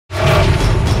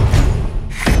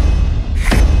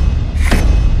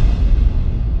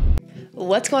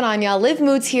What's going on, y'all? Liv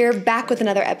Moods here, back with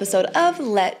another episode of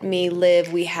Let Me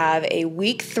Live. We have a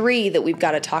week 3 that we've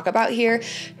got to talk about here.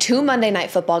 2 Monday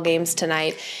Night Football games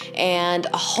tonight, and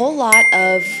a whole lot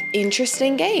of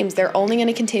interesting games. They're only going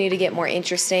to continue to get more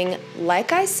interesting.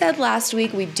 Like I said last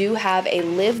week, we do have a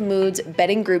Liv Moods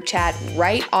betting group chat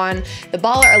right on the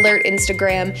Baller Alert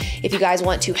Instagram. If you guys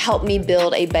want to help me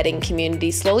build a betting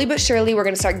community, slowly but surely, we're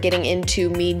going to start getting into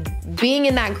me being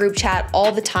in that group chat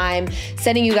all the time,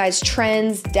 sending you guys trends,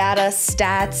 data,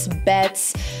 stats,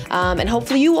 bets, and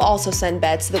hopefully you will also send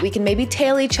bets so that we can maybe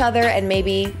tail each other and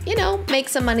maybe, make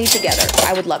some money together.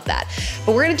 I would love that.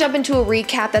 But we're going to jump into a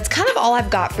recap. That's kind of all I've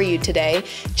got for you today.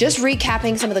 Just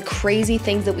recapping some of the crazy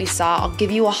things that we saw. I'll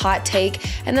give you a hot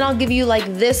take, and then I'll give you like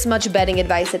this much betting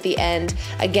advice at the end.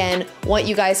 Again, want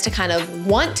you guys to kind of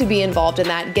want to be involved in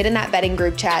that, get in that betting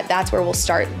group chat. That's where we'll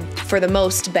start for the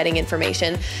most betting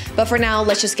information. But for now,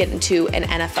 let's just get into an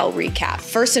NFL recap.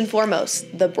 First and foremost,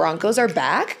 the Broncos are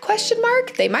back? ?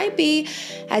 They might be.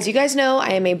 As you guys know,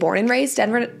 I am a born and raised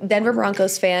Denver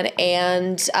Broncos fan,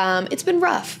 and it's been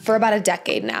rough for about a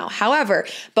decade now. However,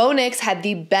 Bo Nix had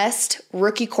the best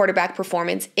rookie quarterback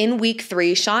performance in week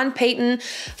 3. Sean Payton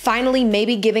finally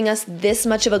maybe giving us this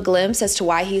much of a glimpse as to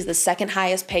why he's the second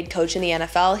highest paid coach in the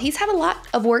NFL. He's had a lot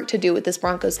of work to do with this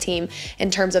Broncos team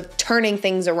in terms of turning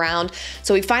things around.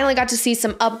 So we finally got to see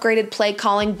some upgraded play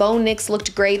calling. Bo Nix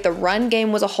looked great. The run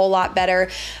game was a whole lot better.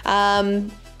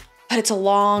 But it's a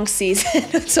long season.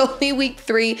 It's only week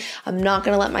 3. I'm not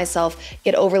going to let myself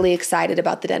get overly excited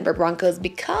about the Denver Broncos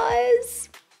because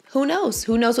who knows?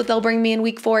 Who knows what they'll bring me in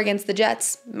week 4 against the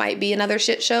Jets? Might be another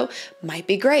shit show. Might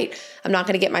be great. I'm not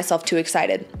going to get myself too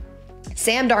excited.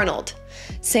 Sam Darnold.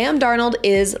 Sam Darnold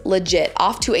is legit,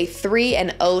 off to a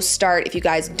 3-0 start. If you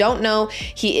guys don't know,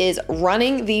 he is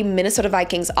running the Minnesota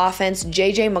Vikings offense.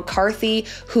 JJ McCarthy,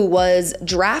 who was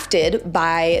drafted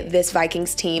by this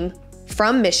Vikings team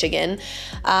from Michigan,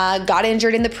 got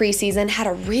injured in the preseason, had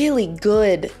a really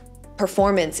good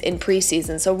performance in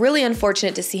preseason. So really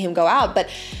unfortunate to see him go out, but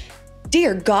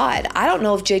dear God, I don't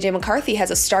know if JJ McCarthy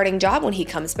has a starting job when he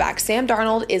comes back. Sam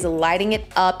Darnold is lighting it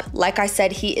up. Like I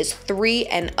said, he is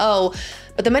 3-0.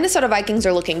 But the Minnesota Vikings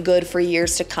are looking good for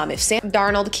years to come. If Sam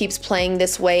Darnold keeps playing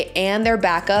this way and their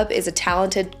backup is a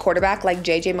talented quarterback like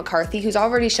JJ McCarthy, who's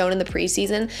already shown in the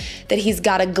preseason that he's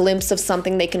got a glimpse of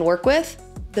something they can work with,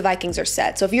 the Vikings are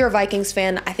set. So if you're a Vikings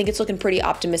fan, I think it's looking pretty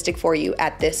optimistic for you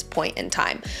at this point in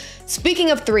time.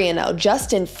 Speaking of 3-0,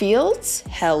 Justin Fields,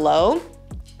 hello.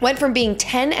 Went from being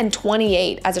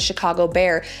 10-28 as a Chicago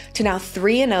Bear to now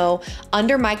 3-0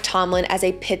 under Mike Tomlin as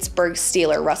a Pittsburgh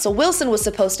Steeler. Russell Wilson was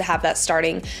supposed to have that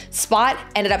starting spot,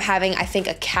 ended up having, I think,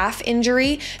 a calf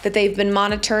injury that they've been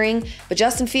monitoring, but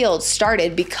Justin Fields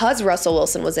started because Russell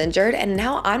Wilson was injured, and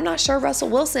now I'm not sure Russell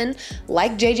Wilson,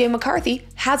 like JJ McCarthy,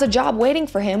 has a job waiting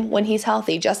for him when he's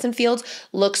healthy. Justin Fields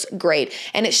looks great,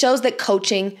 and it shows that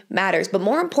coaching matters, but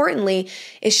more importantly,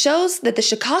 it shows that the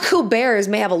Chicago Bears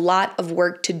may have a lot of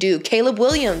work to do. Caleb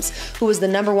Williams, who was the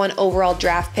 #1 overall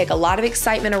draft pick, a lot of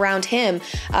excitement around him,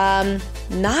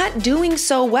 not doing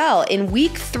so well. In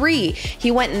week 3,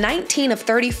 he went 19 of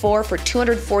 34 for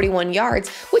 241 yards,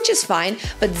 which is fine,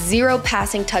 but 0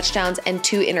 passing touchdowns and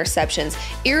 2 interceptions.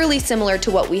 Eerily similar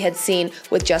to what we had seen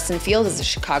with Justin Fields as a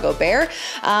Chicago Bear.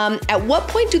 At what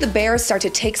point do the Bears start to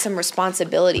take some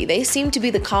responsibility? They seem to be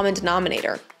the common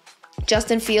denominator.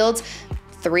 Justin Fields,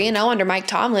 3-0 under Mike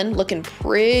Tomlin, looking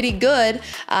pretty good.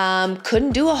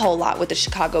 Couldn't do a whole lot with the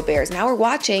Chicago Bears. Now we're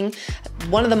watching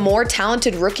one of the more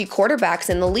talented rookie quarterbacks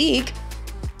in the league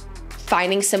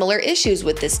finding similar issues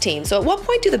with this team. So at what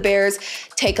point do the Bears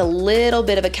take a little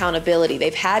bit of accountability?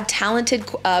 They've had talented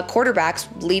quarterbacks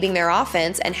leading their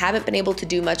offense and haven't been able to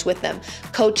do much with them.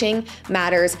 Coaching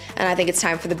matters, and I think it's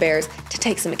time for the Bears to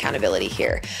take some accountability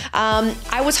here.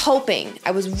 I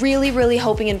was really, really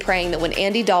hoping and praying that when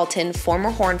Andy Dalton, former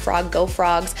Horned Frog, go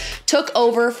Frogs, took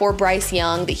over for Bryce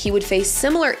Young, that he would face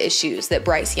similar issues that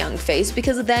Bryce Young faced,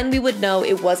 because then we would know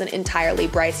it wasn't entirely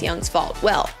Bryce Young's fault.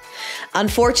 Well,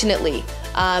 unfortunately,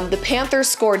 the Panthers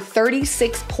scored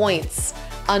 36 points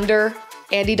under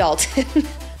Andy Dalton,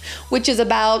 which is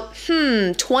about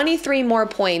 23 more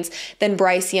points than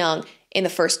Bryce Young in the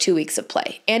first 2 weeks of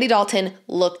play. Andy Dalton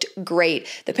looked great.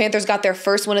 The Panthers got their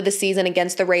first win of the season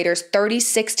against the Raiders,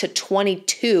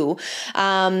 36-22.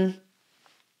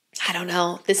 I don't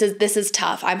know. This is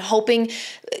tough. I'm hoping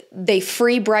they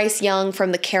free Bryce Young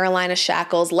from the Carolina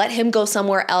shackles. Let him go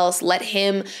somewhere else. Let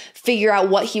him figure out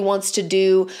what he wants to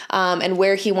do and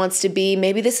where he wants to be.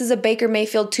 Maybe this is a Baker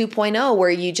Mayfield 2.0 where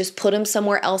you just put him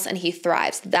somewhere else and he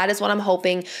thrives. That is what I'm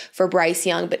hoping for Bryce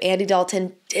Young, but Andy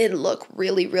Dalton did look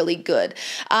really, really good.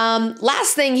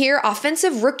 Last thing here,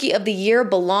 Offensive Rookie of the Year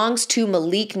belongs to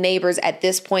Malik Nabers at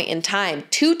this point in time.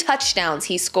 2 touchdowns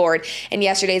he scored in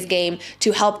yesterday's game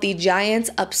to help the Giants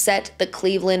upset the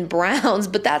Cleveland Browns,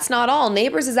 but that's not all.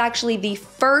 Nabers is actually the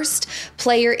first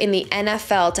player in the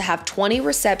NFL to have 20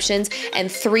 receptions and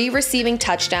 3 receiving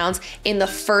touchdowns in the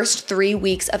first 3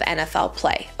 weeks of NFL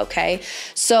play, okay?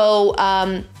 So,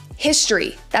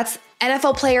 history. That's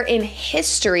NFL player in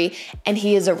history, and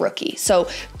he is a rookie. So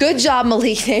good job,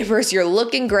 Malik Nabers. You're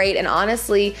looking great. And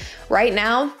honestly, right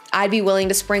now, I'd be willing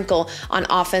to sprinkle on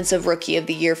Offensive Rookie of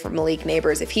the Year for Malik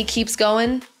Nabers. If he keeps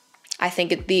going, I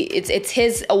think it's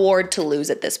his award to lose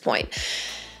at this point.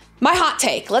 My hot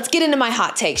take. Let's get into my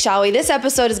hot take, shall we? This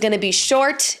episode is going to be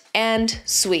short and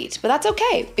sweet, but that's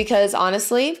okay because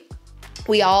honestly,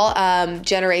 we all, my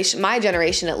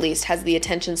generation at least, has the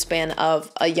attention span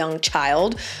of a young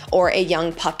child or a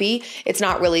young puppy. It's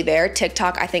not really there.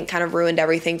 TikTok, I think, kind of ruined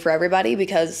everything for everybody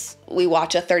because we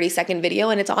watch a 30-second video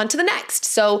and it's on to the next.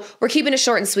 So we're keeping it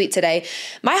short and sweet today.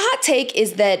 My hot take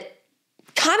is that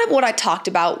kind of what I talked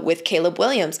about with Caleb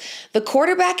Williams. The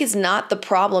quarterback is not the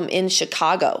problem in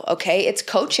Chicago, okay? It's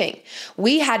coaching.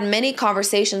 We had many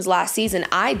conversations last season,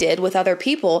 I did with other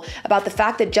people, about the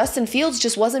fact that Justin Fields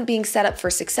just wasn't being set up for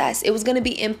success. It was going to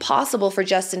be impossible for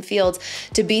Justin Fields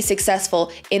to be successful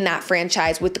in that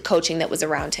franchise with the coaching that was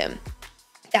around him.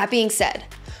 That being said,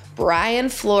 Brian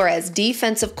Flores,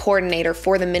 defensive coordinator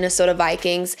for the Minnesota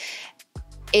Vikings,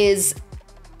 is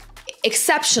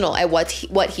exceptional at what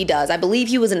he does. I believe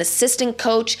he was an assistant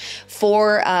coach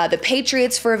for the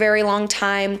Patriots for a very long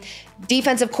time,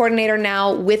 defensive coordinator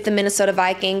now with the Minnesota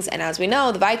Vikings. And as we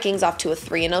know, the Vikings off to a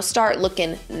 3-0 start,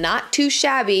 looking not too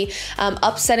shabby,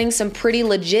 upsetting some pretty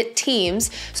legit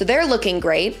teams. So they're looking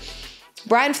great.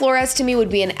 Brian Flores, to me,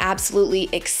 would be an absolutely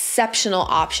exceptional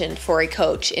option for a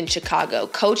coach in Chicago.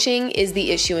 Coaching is the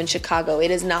issue in Chicago.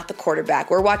 It is not the quarterback.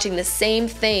 We're watching the same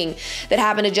thing that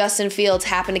happened to Justin Fields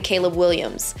happen to Caleb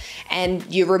Williams. And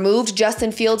you removed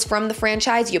Justin Fields from the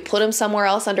franchise, you put him somewhere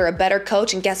else under a better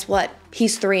coach, and guess what?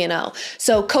 He's 3-0.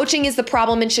 So coaching is the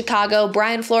problem in Chicago.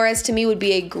 Brian Flores, to me, would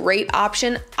be a great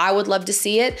option. I would love to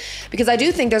see it because I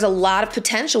do think there's a lot of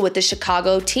potential with the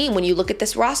Chicago team. When you look at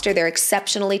this roster, they're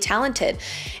exceptionally talented.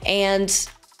 And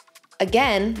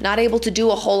again, not able to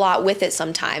do a whole lot with it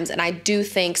sometimes. And I do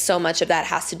think so much of that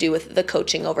has to do with the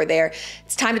coaching over there.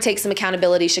 It's time to take some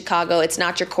accountability, Chicago. It's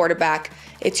not your quarterback,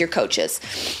 it's your coaches.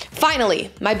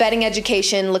 Finally, my betting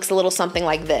education looks a little something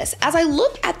like this. As I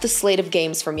look at the slate of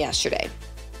games from yesterday,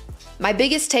 my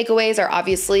biggest takeaways are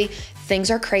obviously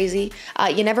things are crazy.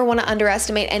 You never want to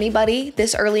underestimate anybody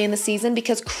this early in the season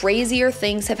because crazier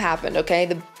things have happened, okay?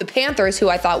 The Panthers, who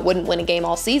I thought wouldn't win a game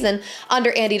all season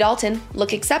under Andy Dalton,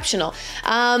 look exceptional.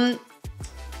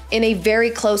 In a very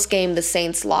close game, the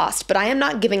Saints lost, but I am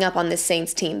not giving up on this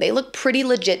Saints team. They look pretty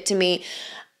legit to me.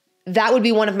 That would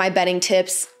be one of my betting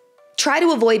tips. Try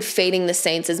to avoid fading the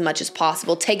Saints as much as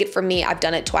possible. Take it from me. I've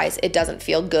done it twice. It doesn't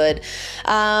feel good.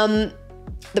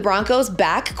 The Broncos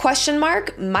back, ?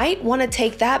 Might want to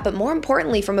take that, but more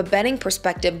importantly, from a betting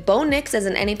perspective, Bo Nix as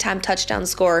an anytime touchdown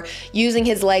scorer, using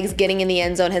his legs, getting in the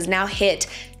end zone, has now hit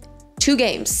 2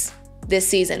 games this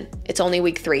season. It's only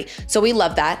week 3. So we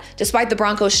love that. Despite the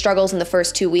Broncos' struggles in the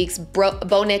first 2 weeks,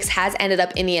 Bo Nix has ended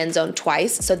up in the end zone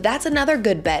twice. So that's another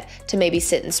good bet to maybe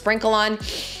sit and sprinkle on.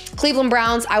 Cleveland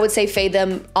Browns, I would say fade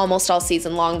them almost all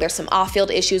season long. There's some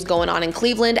off-field issues going on in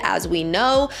Cleveland, as we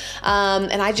know.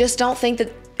 And I just don't think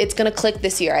that it's going to click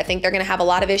this year. I think they're going to have a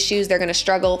lot of issues. They're going to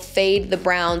struggle. Fade the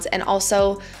Browns. And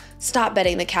also, stop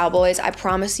betting the Cowboys. I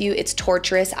promise you, it's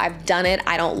torturous. I've done it.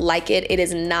 I don't like it. It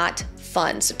is not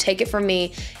fun. So take it from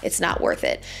me. It's not worth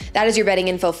it. That is your betting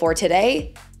info for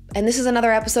today. And this is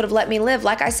another episode of Let Me Live.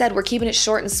 Like I said, we're keeping it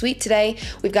short and sweet today.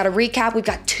 We've got a recap. We've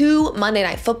got 2 Monday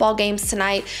Night Football games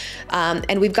tonight.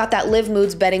 And we've got that Live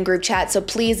Moods betting group chat. So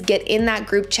please get in that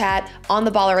group chat on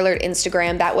the Baller Alert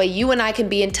Instagram. That way you and I can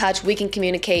be in touch. We can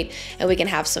communicate and we can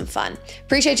have some fun.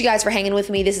 Appreciate you guys for hanging with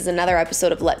me. This is another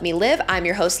episode of Let Me Live. I'm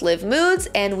your host, Liv Moods,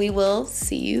 and we will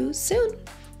see you soon.